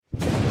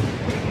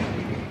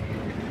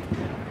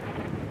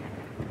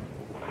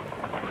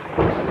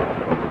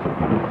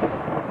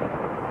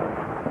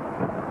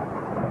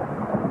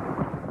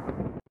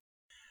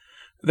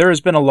There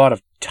has been a lot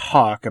of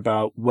talk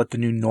about what the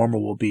new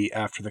normal will be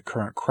after the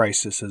current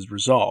crisis is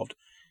resolved.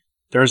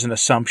 There is an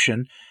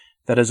assumption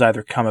that has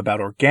either come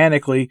about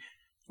organically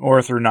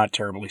or through not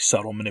terribly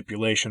subtle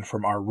manipulation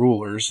from our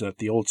rulers that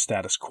the old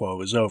status quo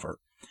is over.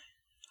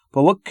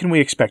 But what can we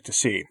expect to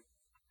see?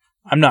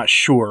 I'm not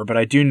sure, but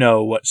I do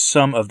know what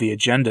some of the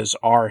agendas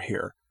are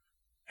here.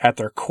 At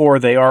their core,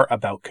 they are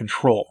about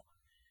control.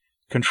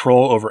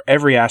 Control over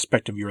every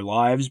aspect of your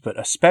lives, but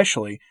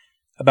especially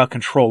about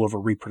control over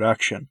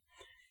reproduction.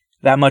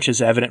 That much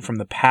is evident from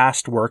the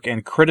past work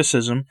and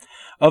criticism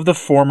of the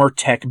former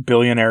tech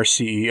billionaire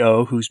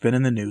CEO who's been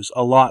in the news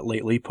a lot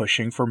lately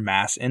pushing for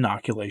mass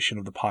inoculation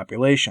of the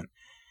population,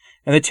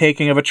 and the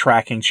taking of a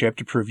tracking chip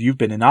to prove you've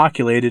been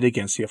inoculated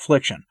against the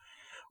affliction,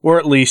 or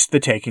at least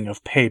the taking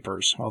of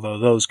papers, although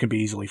those can be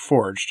easily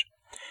forged.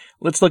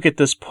 Let's look at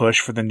this push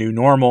for the new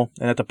normal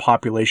and at the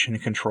population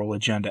control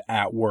agenda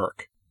at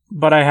work.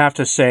 But I have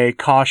to say,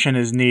 caution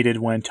is needed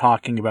when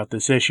talking about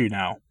this issue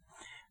now.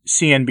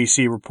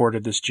 CNBC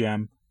reported this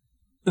gem.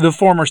 The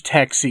former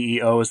tech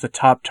CEO is the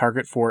top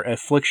target for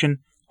affliction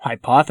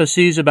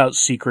hypotheses about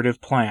secretive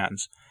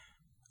plans.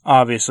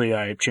 Obviously,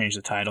 I changed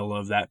the title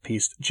of that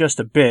piece just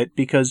a bit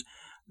because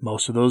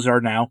most of those are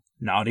now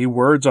naughty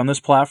words on this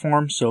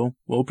platform, so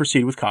we'll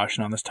proceed with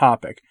caution on this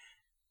topic.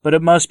 But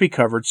it must be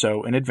covered,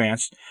 so in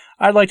advance,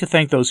 I'd like to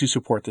thank those who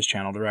support this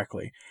channel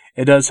directly.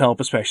 It does help,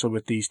 especially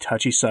with these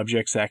touchy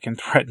subjects that can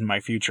threaten my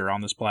future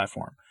on this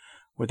platform.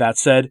 With that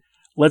said,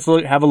 let's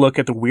have a look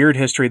at the weird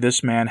history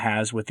this man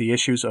has with the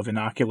issues of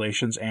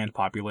inoculations and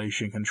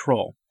population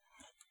control.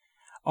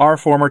 Our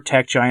former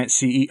tech giant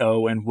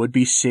CEO and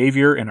would-be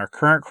savior in our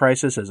current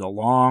crisis has a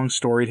long,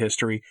 storied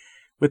history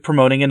with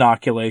promoting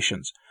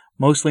inoculations,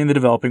 mostly in the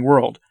developing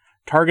world,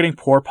 targeting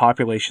poor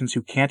populations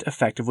who can't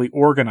effectively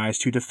organize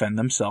to defend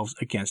themselves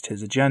against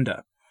his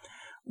agenda.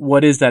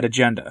 What is that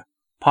agenda?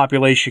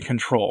 Population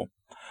control.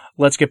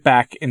 Let's get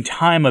back in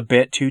time a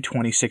bit to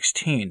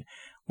 2016,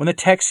 when the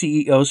Tech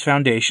CEOs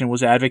Foundation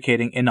was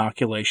advocating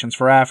inoculations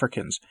for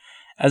Africans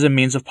as a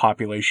means of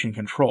population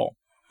control.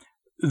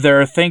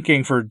 Their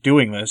thinking for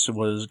doing this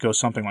goes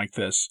something like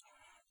this.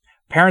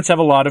 Parents have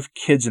a lot of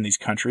kids in these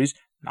countries,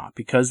 not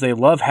because they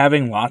love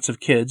having lots of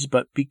kids,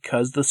 but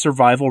because the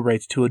survival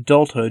rates to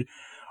adulthood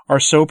are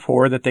so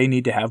poor that they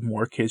need to have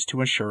more kids to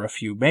ensure a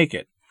few make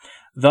it.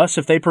 Thus,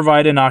 if they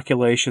provide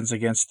inoculations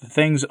against the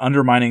things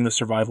undermining the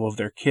survival of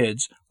their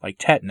kids, like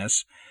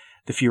tetanus,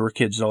 the fewer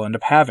kids they'll end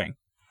up having.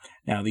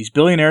 Now, these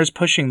billionaires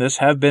pushing this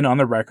have been on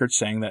the record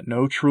saying that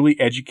no truly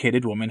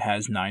educated woman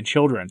has 9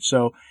 children,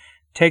 so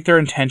take their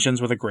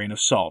intentions with a grain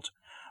of salt.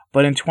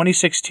 But in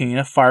 2016,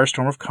 a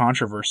firestorm of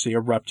controversy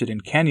erupted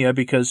in Kenya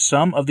because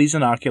some of these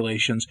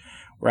inoculations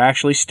were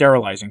actually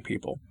sterilizing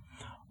people.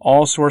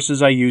 All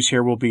sources I use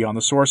here will be on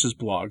the Sources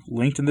blog,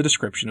 linked in the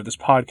description of this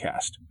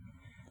podcast.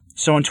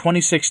 So in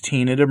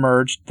 2016, it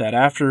emerged that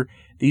after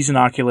these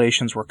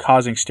inoculations were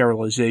causing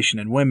sterilization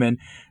in women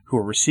who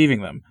were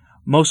receiving them,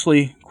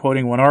 mostly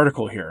quoting one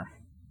article here,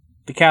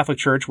 the Catholic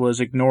Church was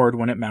ignored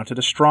when it mounted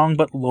a strong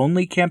but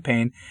lonely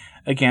campaign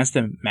against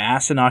a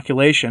mass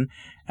inoculation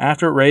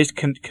after it raised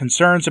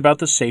concerns about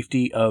the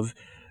safety of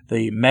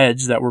the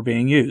meds that were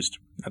being used.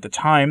 At the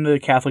time, the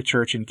Catholic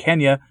Church in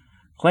Kenya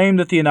claimed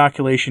that the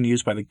inoculation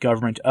used by the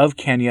government of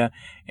Kenya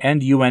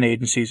and UN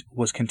agencies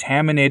was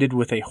contaminated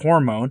with a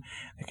hormone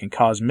that can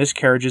cause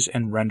miscarriages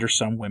and render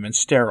some women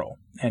sterile.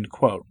 End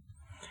quote.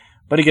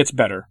 But it gets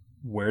better.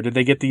 Where did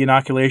they get the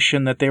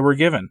inoculation that they were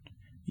given?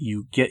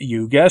 You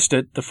guessed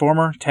it, the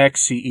former Tech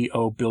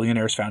CEO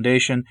Billionaires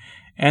Foundation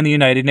and the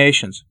United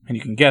Nations, and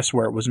you can guess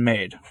where it was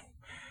made.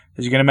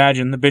 As you can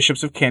imagine, the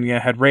bishops of Kenya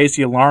had raised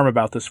the alarm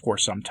about this for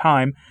some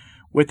time,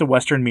 with the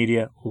Western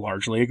media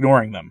largely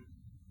ignoring them.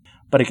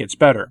 But it gets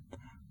better.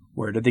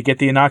 Where did they get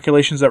the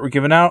inoculations that were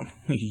given out?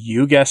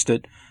 You guessed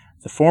it,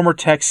 the former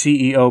Tech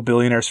CEO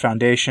Billionaires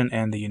Foundation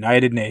and the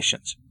United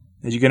Nations.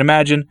 As you can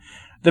imagine,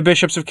 the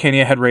bishops of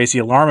Kenya had raised the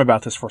alarm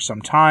about this for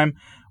some time,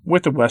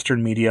 with the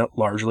Western media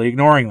largely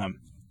ignoring them.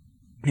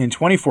 In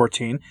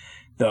 2014,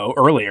 though,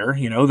 earlier,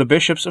 the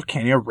bishops of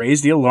Kenya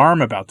raised the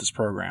alarm about this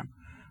program.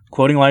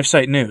 Quoting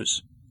LifeSite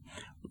News,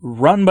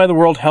 run by the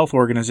World Health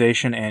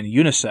Organization and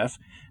UNICEF,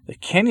 the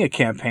Kenya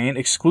campaign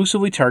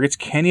exclusively targets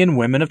Kenyan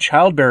women of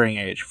childbearing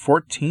age,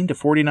 14 to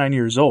 49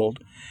 years old,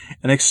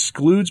 and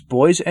excludes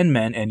boys and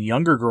men and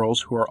younger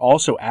girls who are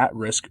also at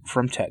risk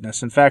from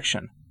tetanus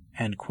infection.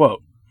 End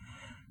quote.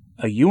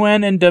 A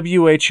UN and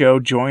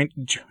WHO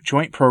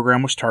joint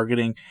program was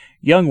targeting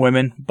young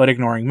women but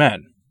ignoring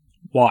men.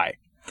 Why?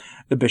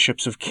 The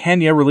bishops of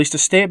Kenya released a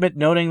statement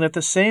noting that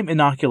the same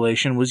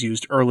inoculation was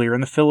used earlier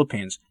in the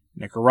Philippines,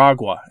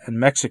 Nicaragua, and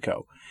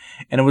Mexico,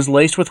 and it was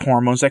laced with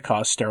hormones that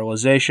caused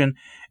sterilization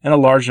and a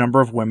large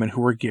number of women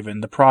who were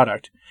given the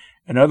product.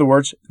 In other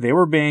words, they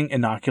were being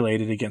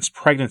inoculated against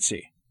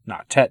pregnancy,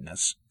 not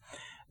tetanus.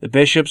 The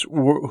bishops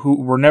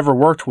who were never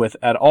worked with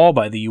at all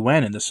by the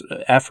UN in this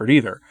effort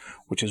either,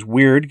 which is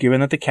weird given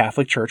that the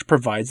Catholic Church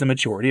provides the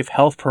majority of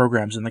health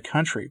programs in the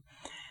country,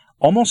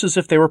 almost as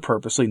if they were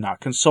purposely not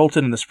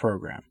consulted in this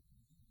program.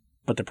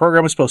 But the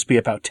program was supposed to be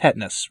about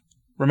tetanus,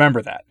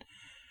 Remember that.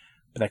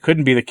 But that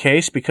couldn't be the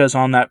case because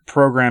on that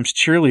program's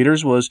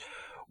cheerleaders was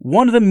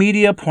one of the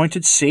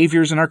media-appointed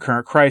saviors in our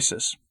current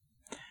crisis.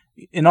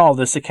 In all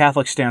this, the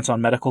Catholic stance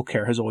on medical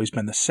care has always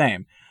been the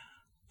same.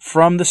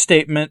 From the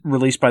statement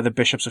released by the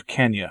bishops of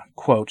Kenya,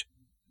 quote,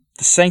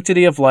 "The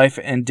sanctity of life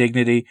and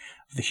dignity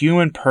of the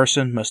human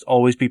person must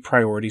always be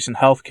priorities in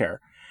healthcare.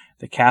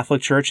 The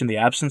Catholic Church, in the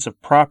absence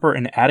of proper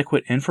and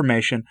adequate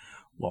information,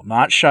 will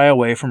not shy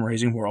away from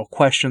raising moral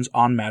questions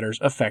on matters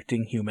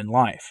affecting human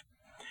life."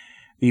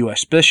 The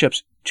U.S.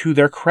 bishops, to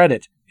their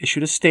credit,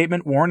 issued a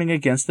statement warning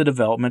against the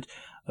development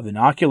of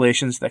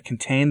inoculations that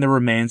contain the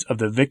remains of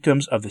the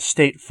victims of the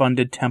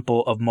state-funded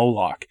Temple of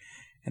Moloch.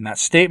 And that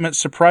statement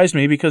surprised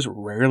me because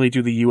rarely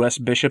do the U.S.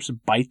 bishops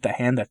bite the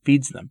hand that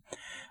feeds them.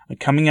 And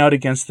coming out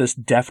against this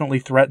definitely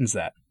threatens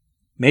that.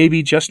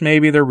 Maybe, just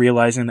maybe, they're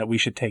realizing that we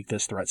should take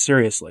this threat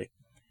seriously.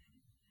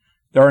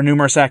 There are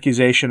numerous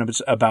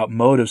accusations about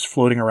motives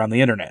floating around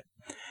the internet.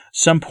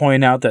 Some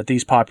point out that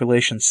these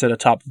populations sit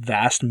atop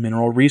vast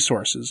mineral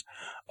resources.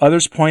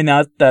 Others point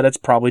out that it's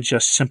probably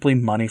just simply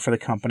money for the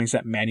companies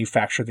that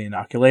manufacture the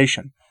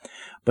inoculation.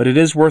 But it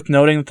is worth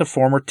noting that the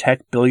former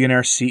tech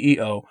billionaire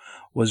CEO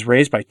was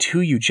raised by two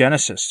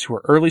eugenicists who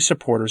were early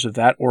supporters of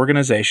that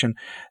organization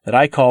that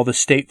I call the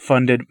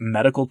state-funded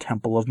Medical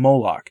Temple of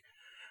Moloch.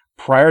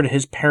 Prior to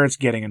his parents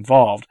getting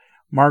involved,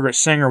 Margaret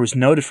Sanger was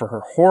noted for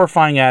her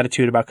horrifying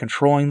attitude about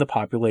controlling the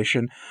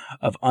population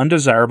of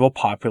undesirable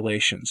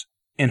populations,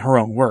 in her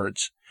own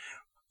words.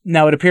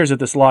 Now, it appears that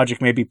this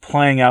logic may be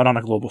playing out on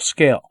a global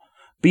scale,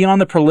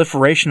 beyond the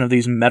proliferation of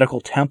these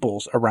medical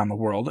temples around the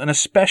world, and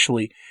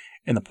especially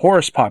in the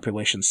poorest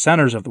population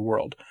centers of the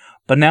world,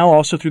 but now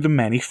also through the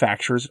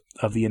manufacturers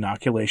of the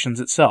inoculations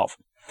itself.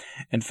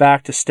 In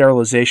fact, a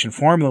sterilization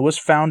formula was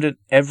found in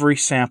every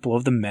sample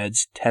of the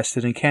meds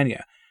tested in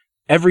Kenya.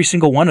 Every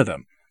single one of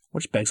them,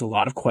 which begs a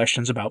lot of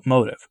questions about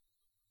motive.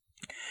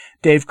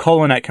 Dave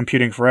Cullen at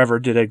Computing Forever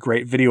did a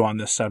great video on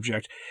this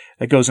subject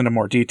that goes into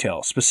more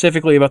detail,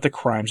 specifically about the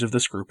crimes of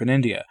this group in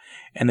India,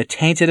 and the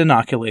tainted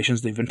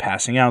inoculations they've been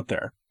passing out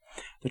there.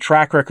 The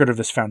track record of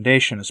this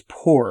foundation is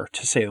poor,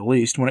 to say the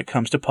least, when it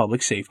comes to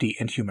public safety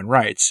and human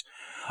rights.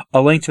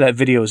 A link to that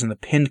video is in the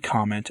pinned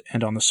comment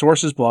and on the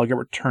sources blog at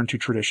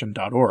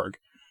returntotradition.org.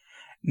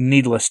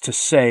 Needless to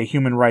say,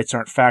 human rights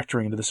aren't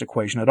factoring into this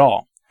equation at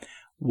all.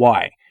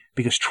 Why?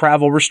 Because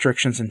travel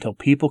restrictions until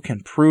people can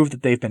prove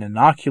that they've been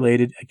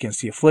inoculated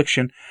against the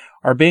affliction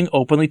are being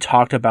openly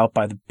talked about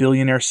by the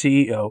billionaire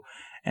CEO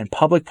and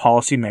public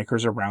policy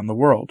makers around the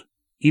world,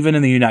 even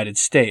in the United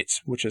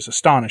States, which is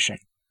astonishing.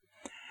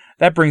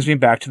 That brings me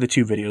back to the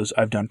two videos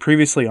I've done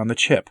previously on the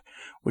chip,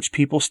 which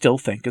people still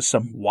think is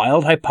some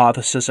wild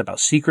hypothesis about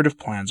secretive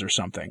plans or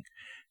something.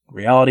 In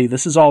reality,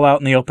 this is all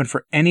out in the open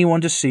for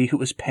anyone to see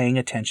who is paying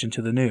attention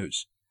to the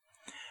news.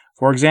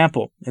 For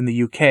example, in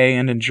the UK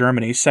and in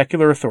Germany,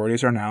 secular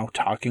authorities are now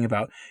talking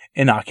about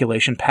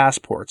inoculation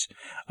passports,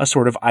 a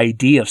sort of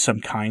ID of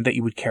some kind that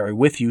you would carry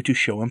with you to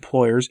show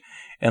employers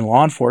and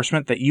law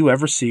enforcement that you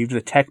have received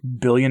the tech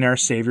billionaire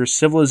savior's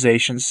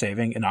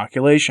civilization-saving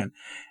inoculation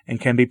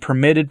and can be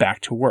permitted back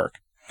to work.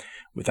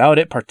 Without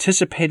it,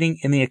 participating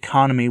in the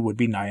economy would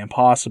be nigh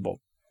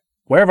impossible.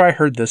 Where have I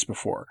heard this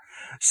before?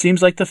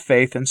 Seems like the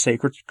faith and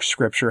sacred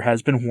scripture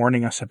has been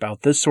warning us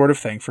about this sort of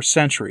thing for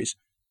centuries.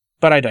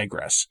 But I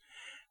digress.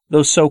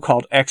 Those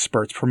so-called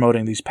experts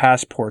promoting these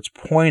passports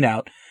point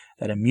out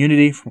that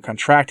immunity from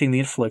contracting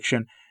the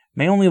affliction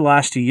may only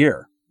last a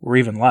year, or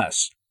even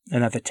less,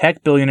 and that the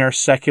tech billionaire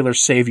secular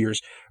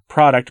savior's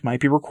product might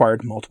be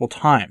required multiple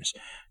times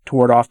to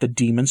ward off the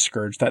demon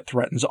scourge that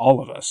threatens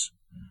all of us.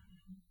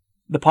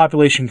 The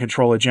population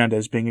control agenda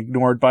is being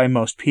ignored by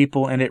most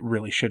people, and it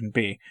really shouldn't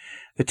be.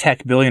 The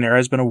tech billionaire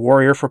has been a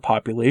warrior for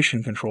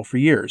population control for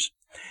years.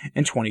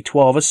 In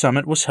 2012, a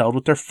summit was held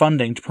with their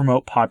funding to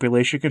promote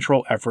population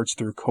control efforts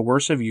through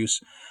coercive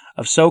use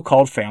of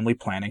so-called family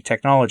planning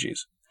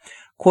technologies.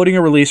 Quoting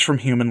a release from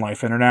Human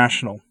Life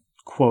International,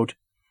 quote,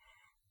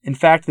 "In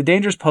fact, the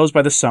dangers posed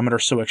by the summit are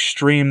so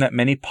extreme that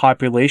many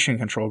population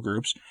control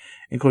groups,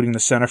 including the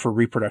Center for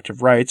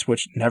Reproductive Rights,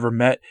 which never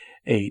met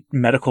a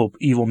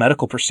evil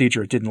medical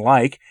procedure it didn't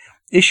like,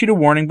 issued a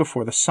warning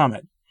before the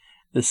summit.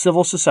 The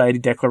Civil Society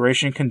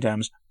Declaration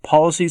condemns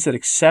policies that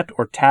accept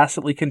or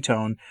tacitly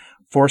condone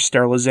forced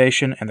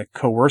sterilization and the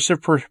coercive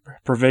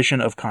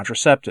provision of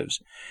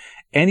contraceptives.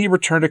 Any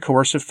return to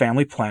coercive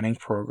family planning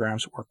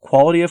programs where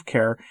quality of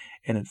care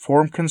and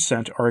informed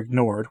consent are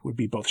ignored would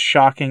be both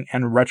shocking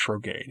and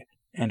retrograde."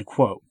 End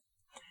quote.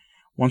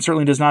 One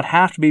certainly does not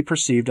have to be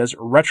perceived as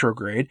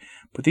retrograde,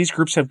 but these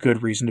groups have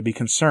good reason to be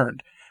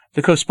concerned.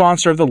 The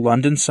co-sponsor of the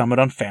London Summit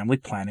on Family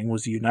Planning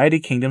was the United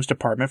Kingdom's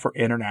Department for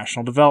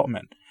International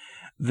Development.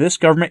 This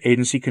government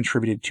agency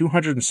contributed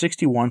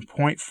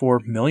 $261.4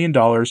 million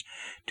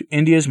to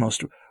India's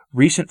most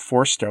recent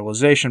forced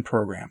sterilization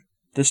program.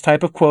 This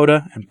type of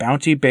quota and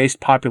bounty-based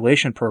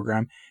population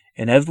program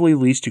inevitably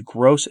leads to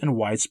gross and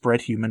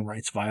widespread human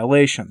rights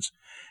violations.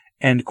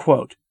 End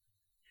quote.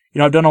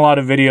 I've done a lot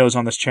of videos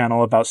on this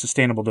channel about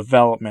sustainable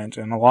development,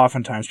 and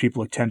oftentimes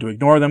people tend to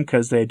ignore them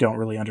because they don't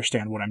really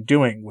understand what I'm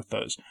doing with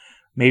those.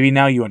 Maybe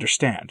now you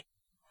understand.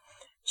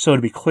 So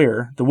to be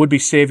clear, the would-be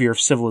savior of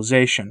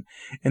civilization,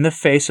 in the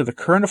face of the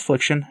current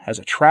affliction, has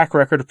a track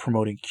record of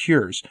promoting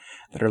cures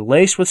that are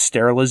laced with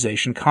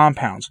sterilization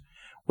compounds,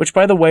 which,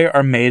 by the way,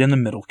 are made in the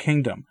Middle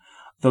Kingdom,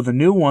 though the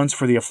new ones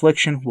for the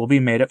affliction will be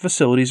made at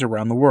facilities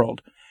around the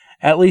world.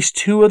 At least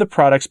 2 of the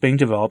products being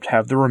developed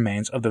have the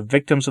remains of the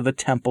victims of the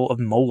Temple of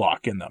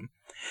Moloch in them.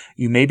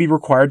 You may be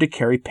required to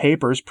carry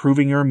papers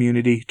proving your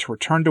immunity to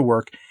return to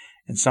work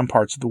in some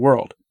parts of the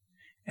world.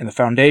 And the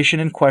foundation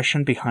in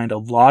question behind a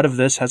lot of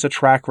this has a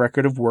track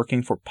record of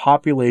working for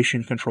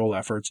population control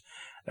efforts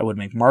that would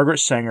make Margaret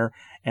Sanger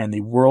and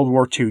the World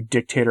War II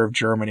dictator of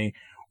Germany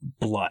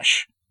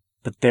blush.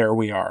 But there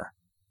we are.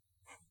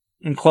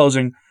 In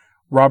closing,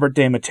 Robert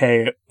de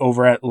Mattei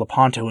over at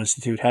Lepanto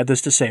Institute had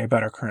this to say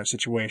about our current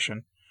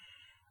situation.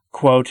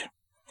 Quote,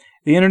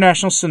 "The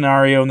international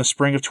scenario in the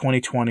spring of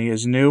 2020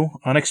 is new,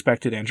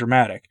 unexpected, and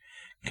dramatic.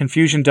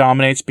 Confusion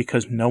dominates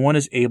because no one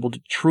is able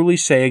to truly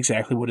say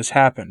exactly what has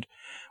happened,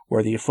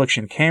 where the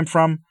affliction came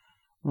from,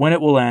 when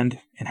it will end,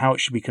 and how it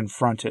should be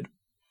confronted.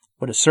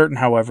 What is certain,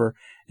 however,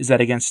 is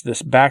that against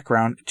this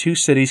background, 2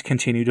 cities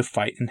continue to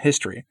fight in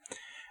history,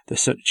 the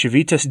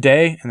Civitas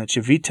Dei and the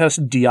Civitas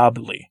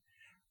Diaboli.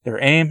 Their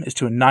aim is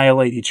to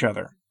annihilate each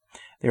other.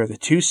 They are the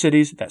 2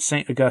 cities that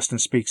St. Augustine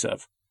speaks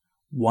of.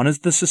 One is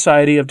the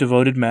society of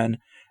devoted men,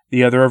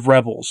 the other of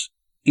rebels.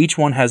 Each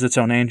one has its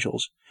own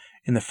angels.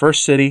 In the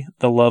first city,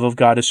 the love of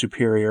God is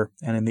superior,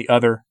 and in the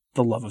other,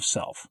 the love of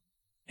self."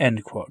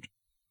 End quote.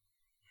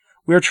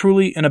 We are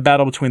truly in a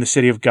battle between the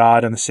city of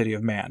God and the city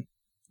of man.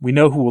 We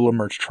know who will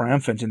emerge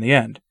triumphant in the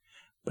end,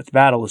 but the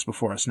battle is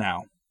before us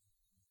now.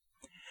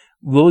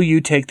 Will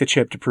you take the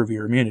chip to prove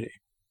your immunity?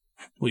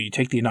 Will you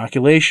take the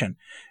inoculation,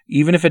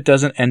 even if it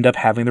doesn't end up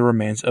having the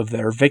remains of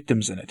their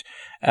victims in it,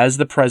 as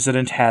the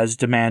president has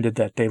demanded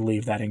that they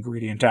leave that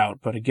ingredient out,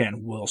 but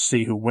again, we'll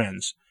see who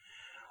wins.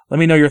 Let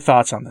me know your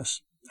thoughts on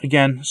this.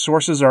 Again,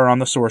 sources are on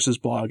the Sources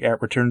blog at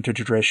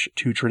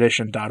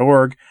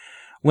returntotradition.org,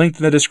 linked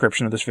in the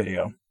description of this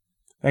video.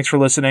 Thanks for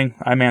listening.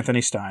 I'm Anthony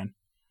Stein.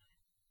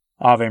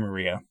 Ave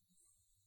Maria.